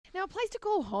Now, A Place to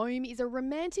Call Home is a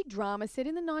romantic drama set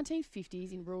in the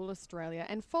 1950s in rural Australia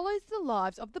and follows the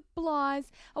lives of the Blythes,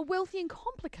 a wealthy and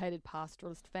complicated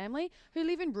pastoralist family who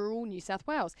live in rural New South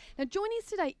Wales. Now, joining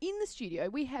us today in the studio,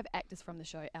 we have actors from the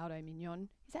show, Aldo Mignone.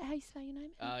 Is that how you say your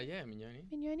name? Yeah, Mignone.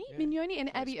 Mignone? Yeah. Mignone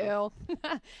and Abby Earl.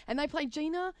 And they play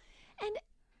Gina and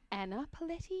Anna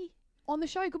Paletti on the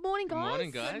show. Good morning, guys. Good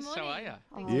morning, guys. Good morning. How are you?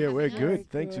 Thanks Yeah, for we're having good. us.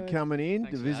 Thanks for coming in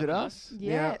Thanks to for visit having us.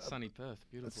 Yeah. Sunny Perth.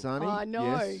 Beautiful. Sunny. I know.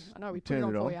 Yes. I know. We put it Turn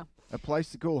on for you. A Place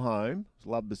to Call Home was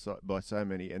loved by so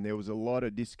many, and there was a lot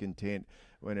of discontent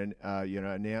when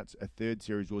announced a third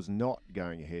series was not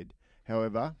going ahead.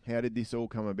 However, how did this all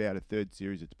come about? A third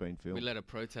series that's been filmed. We led a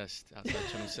protest outside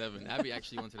Channel 7. Abby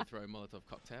actually wanted to throw Molotov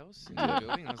cocktails into the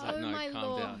building. I was like, Oh, no, my calm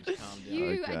Lord. down. Calm down.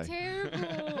 You Okay. are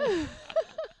terrible.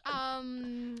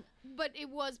 But it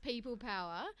was people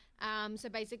power. So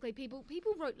basically, people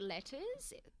wrote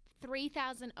letters.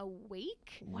 3,000 a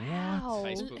week. Wow.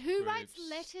 Facebook Who writes groups.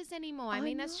 letters anymore? I I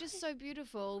mean, that's know. just so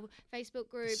beautiful. Facebook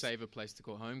The groups. Save a Place to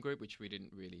Call Home group, which we didn't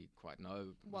really quite know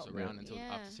was What- around until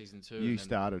yeah. after season 2. You and then-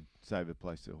 started Save a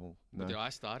Place to Call. No. Did I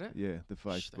start it? Yeah, the Shh,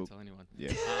 Facebook. don't tell anyone.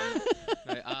 Yeah.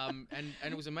 And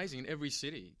it was amazing. In every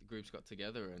city, the groups got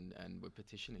together and were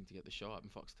petitioning to get the show up.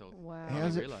 And Foxtel. Wow. How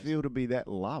does it realised. feel to be that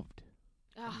loved?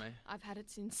 Ah, Mate. I've had it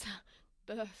since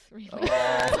birth, really.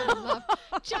 Oh.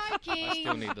 Love. Joking. I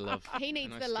still need the love. He needs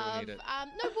And I the still love. need it.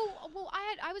 No,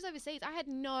 I was overseas. I had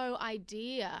no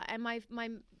idea, and my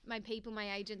people,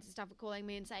 my agents and stuff, were calling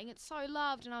me and saying it's so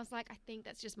loved, and I was like, I think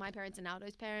that's just my parents and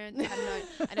Aldo's parents.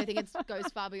 I don't think it goes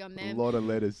far beyond A them. lot of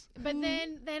letters. But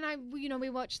then we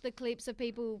watched the clips of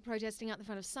people protesting out the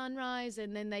front of Sunrise,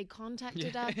 and then they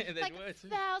contacted Yeah, us, they like were too.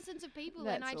 thousands of people,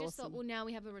 and That's I just thought, awesome. well, now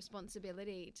we have a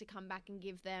responsibility to come back and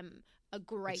give them a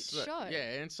great It's so- show.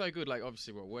 Yeah, and it's so good. Like,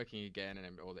 obviously, we're working again, and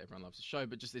everyone loves the show.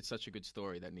 But just it's such a good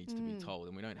story that needs to be told,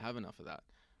 and we don't have enough of that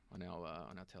on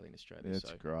our telly in Australia. That's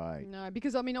so great. No,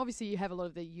 because I mean, obviously, you have a lot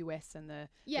of the US and the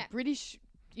Yeah. British,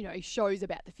 shows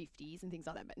about the 50s and things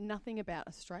like that, but nothing about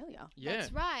Australia. yeah,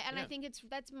 That's right. And I yeah. think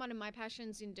that's one of my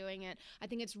passions in doing it. I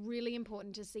think it's really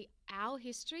important to see our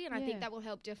history, and I Yeah. think that will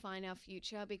help define our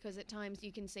future, because at times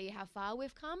you can see how far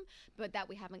we've come, but that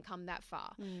we haven't come that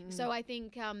far. So I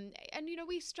think,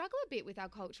 we struggle a bit with our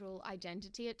cultural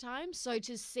identity at times. So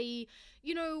to see,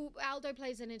 Aldo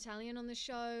plays an Italian on the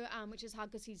show, which is hard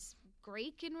because he's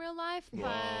Greek in real life. But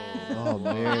Oh,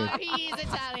 man. no, he is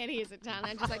Italian. He is Italian.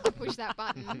 I just like to push that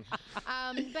button.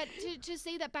 But to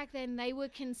see that back then they were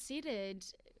considered,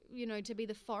 to be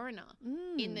the foreigner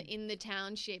in the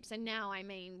townships, and now, I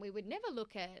mean, we would never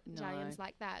look at No. Italians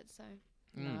like that. So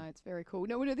No, it's very cool.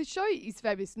 No, the show is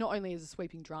fabulous, not only as a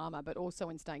sweeping drama, but also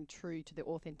in staying true to the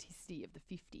authenticity of the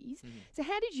 50s. So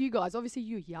how did you guys, obviously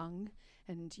you're young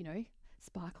and,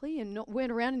 sparkly and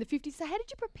weren't around in the 50s, so how did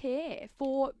you prepare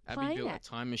for Abby playing built that? a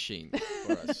time machine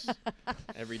for us.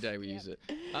 Every day we use it.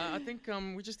 I think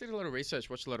we just did a lot of research,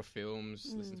 watched a lot of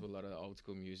films, listened to a lot of old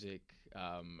school music.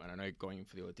 And I know going in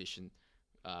for the audition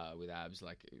with Abs,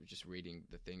 like it was just reading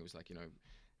the thing, it was like,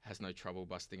 has no trouble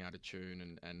busting out a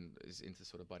tune and is into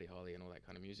sort of Buddy Holly and all that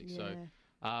kind of music. So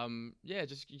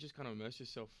you just kind of immerse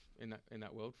yourself in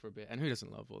that world for a bit. And who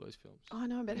doesn't love all those films? I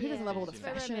know, but who doesn't love all the It's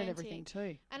very fashion and romantic. everything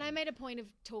too? And I made a point of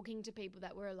talking to people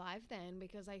that were alive then,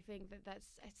 because I think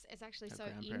it's actually Our so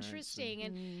grandparents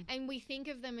interesting. And we think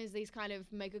of them as these kind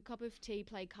of make a cup of tea,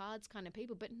 play cards kind of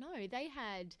people, but no, they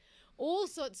had all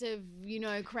sorts of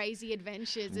crazy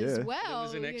adventures as Yeah. well.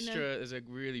 There's an extra. There's a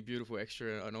really beautiful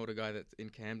extra, an older guy that's in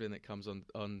Camden that comes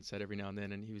on set every now and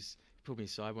then, and he pulled me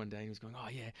aside one day and he was going, "Oh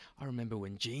yeah, I remember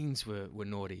when jeans were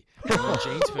naughty. When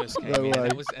jeans first came No in, way.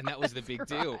 that was the big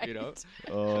deal,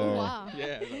 Oh. Wow.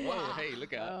 Yeah, I was like, whoa, hey,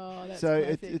 look out. Oh, that's So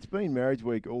classic. it's been marriage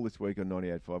week all this week on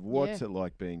 98.5. What's it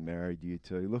like being married, you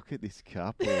two? Look at this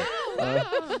couple.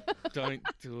 Don't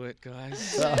do it,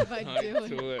 guys. Never Don't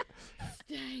do do it.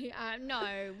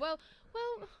 No. Well,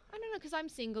 I don't know, because I'm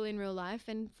single in real life,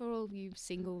 and for all you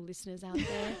single listeners out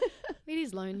there, it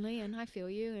is lonely, and I feel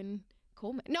you, and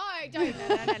call me. No, don't.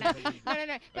 No.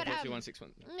 But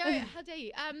 161. no, how dare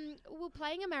you? Well,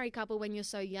 playing a married couple when you're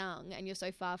so young and you're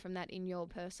so far from that in your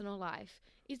personal life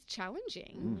is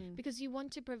challenging, because you want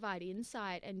to provide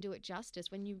insight and do it justice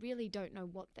when you really don't know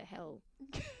what the hell.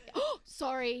 Oh,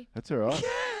 sorry. That's all right.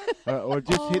 Or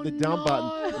just hit the dumb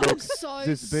button. No, Look, I'm so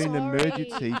there's been an sorry.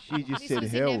 emergency. She just This said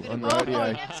was hell on inevitable.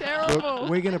 radio. Oh, terrible. Look,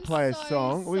 we're going to I'm play a so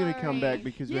song. We're going to come back sorry.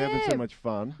 because we're having so Yeah. much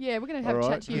fun. Yeah, we're going to have All a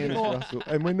right, chat to you Candace more. Russell.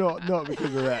 And we're not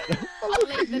because of that.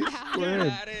 I'll leave the house. Glenn.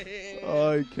 Outta here.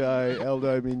 Okay,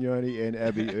 Aldo Mignone and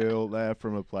Abby Earl. They are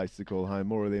from A Place to Call Home.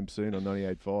 More of them soon on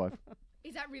 98.5.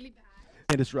 Is that really bad?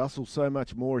 Candice Russell, so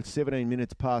much more. It's 17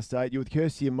 minutes past 8. You're with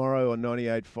Kirsty and Morrow on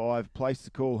 98.5. Place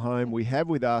to call home. We have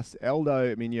with us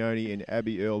Aldo Mignone and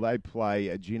Abby Earl. They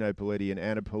play Gino Paletti and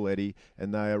Anna Paletti,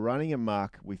 and they are running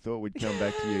amok. We thought we'd come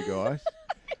back to you guys.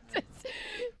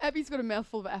 Abby's got a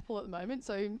mouthful of apple at the moment,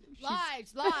 so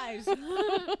she's... Lies.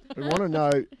 We want to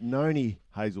know Noni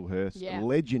Hazelhurst, Yeah. a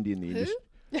legend in the industry.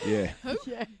 Yeah.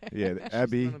 Yeah,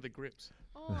 Abby. One of the grips.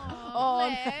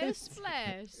 Oh,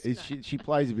 bless. She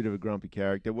plays a bit of a grumpy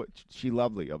character. She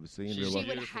lovely, obviously, in real She life.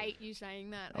 would Beautiful. hate you saying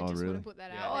that. Oh, I just really? want to put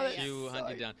that Yeah, out there. she will hunt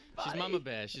you down. She's funny. Mama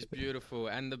Bear. She's beautiful.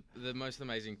 And the most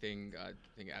amazing thing I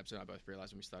think Abs and I both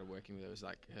realised when we started working with her was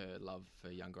like her love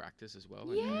for younger actors as well.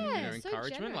 Yeah, and her so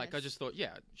encouragement. Like I generous. just thought,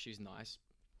 yeah, she's nice.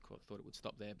 Thought it would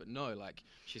stop there, but no, like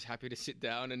she's happy to sit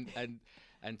down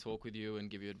and talk with you and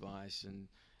give you advice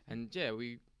and yeah,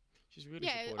 she's really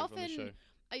supportive on the show.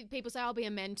 People say I'll be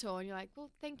a mentor, and you're like, well,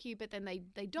 thank you, but then they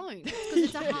don't because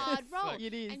it's a hard role.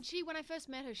 It is. And when I first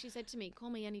met her, she said to me, "Call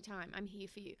me anytime. I'm here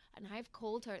for you." And I've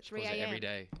called her at She 3 calls it a.m. every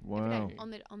day. Wow. on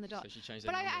the dot. So she changed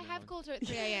But that I number have now. called her at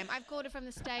 3 a.m. I've called her from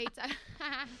the States.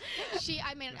 She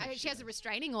has a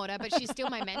restraining order, but she's still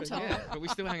my mentor. Yeah, but we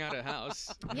still hang out at her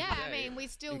house. Yeah, every I day mean, we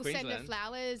still in send her Queensland.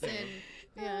 flowers and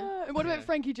yeah. And what about Yeah.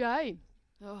 Frankie J?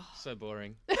 Oh, So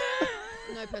boring.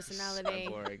 no personality.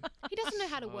 So boring. He doesn't know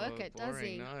how to So work it, does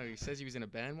boring. he? No, he says he was in a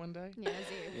band one day. Yeah, does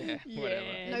he? Yeah, whatever.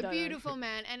 No, don't know. beautiful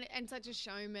man and such a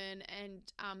showman and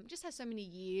just has so many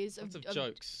years Lots of of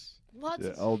jokes. Lots.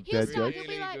 The old He'll dad start, jokes.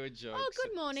 he'll be like, good jokes. "Oh,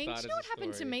 good morning. Do you know what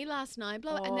happened to me last night?"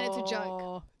 Blah, and then it's a joke.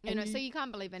 Oh, You know, and so you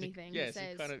can't believe anything Yeah, he so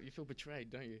says. you feel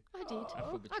betrayed, don't you? I did. I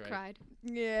feel I betrayed. cried.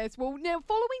 Yes. Well, now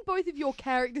following both of your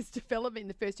characters' development in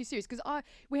the first two series, because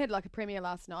we had like a premiere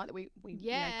last night that we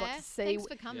Yeah. got to see. Thanks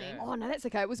for coming. Yeah. Oh no, that's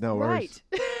okay. It was No worries.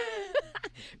 great.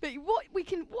 But what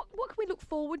can we look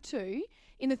forward to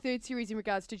in the third series in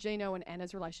regards to Gino and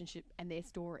Anna's relationship and their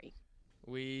story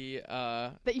We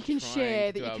are that you can trying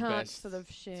share to that do you our can't best sort of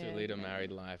share? to lead a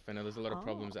married life. I know there's a lot of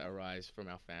problems Oh. that arise from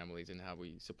our families and how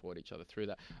we support each other through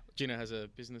that. Gino has a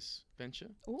business venture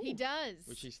He Ooh. does.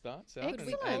 which he starts out,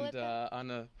 Excellent. and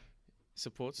Anna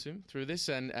supports him through this.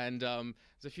 And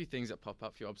there's a few things that pop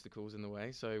up, a few obstacles in the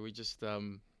way. So we just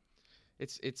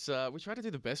we try to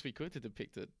do the best we could to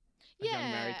depict it. A young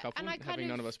married Yeah, couple, and I kind having of-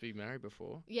 none of us be married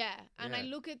before. Yeah, and I Yeah.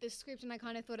 look at the script and I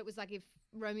kind of thought it was like if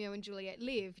Romeo and Juliet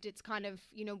lived. It's kind of,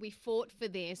 we fought for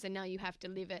this and now you have to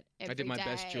live it every day. I did my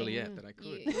best Juliet that I You,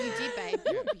 could. you did, babe.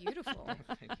 You're beautiful.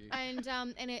 Thank you.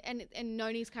 And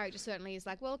Noni's character certainly is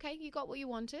like, well, okay, you got what you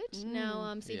wanted.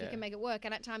 Now see if you Yeah. can make it work.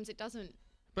 And at times it doesn't.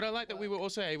 But I like that we were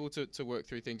also able to work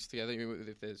through things together. Even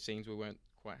if there's scenes we weren't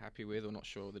quite happy with or not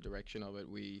sure of the direction of it,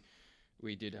 we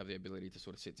did have the ability to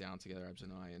sort of sit down together, Abs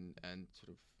and I, and sort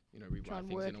of rewrite and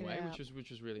things work in a it way, out. which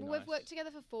was really Well, nice. we've worked together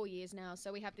for 4 years now,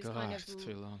 so we have this Gosh, kind of. it's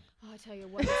too long. Oh, I tell you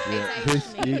what, Yeah, it's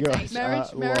this- age to me. you It's guys age to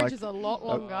Marriage, me. marriage like- is a lot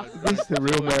longer. This is the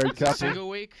real married couple. Single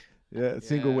week. Yeah,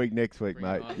 single Yeah. week next week, Bring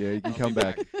it mate. on. Yeah, you can I'll come be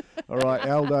back. All right,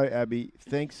 Aldo, Abby,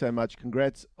 thanks so much.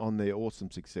 Congrats on the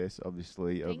awesome success,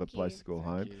 obviously, of Thank A Place you. to Call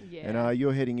Thank Home. you. Yeah. And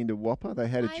you're heading into Whopper. They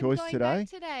had a choice I'm going today. back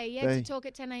today, yeah, They- to talk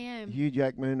at 10 a.m. Hugh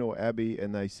Jackman or Abby,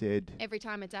 and they said, Every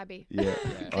time it's Abby. yeah.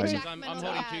 Yeah. I- Jackman I'm or holding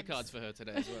Abs? cue cards for her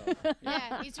today as well.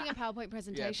 Yeah, he's doing a PowerPoint Yeah,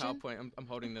 presentation PowerPoint. I'm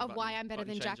holding the of why I'm better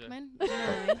than button changer. Jackman. You know what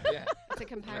I mean? Yeah, It's a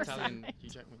comparison. Italian Hugh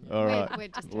Jackman. Yeah. All We're- right, we're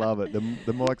just love it.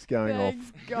 The mic's going off.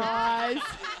 Thanks, guys.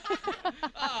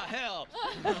 Ah, hell.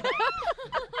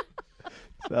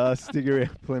 Stick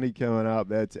around, plenty coming up.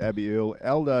 That's Abby Earl,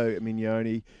 Aldo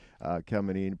Mignone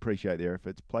coming in. Appreciate their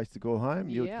efforts. Place to Call Home.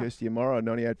 You're with Yeah. Kirsty tomorrow,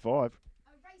 98.5. A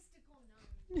race to call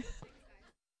no.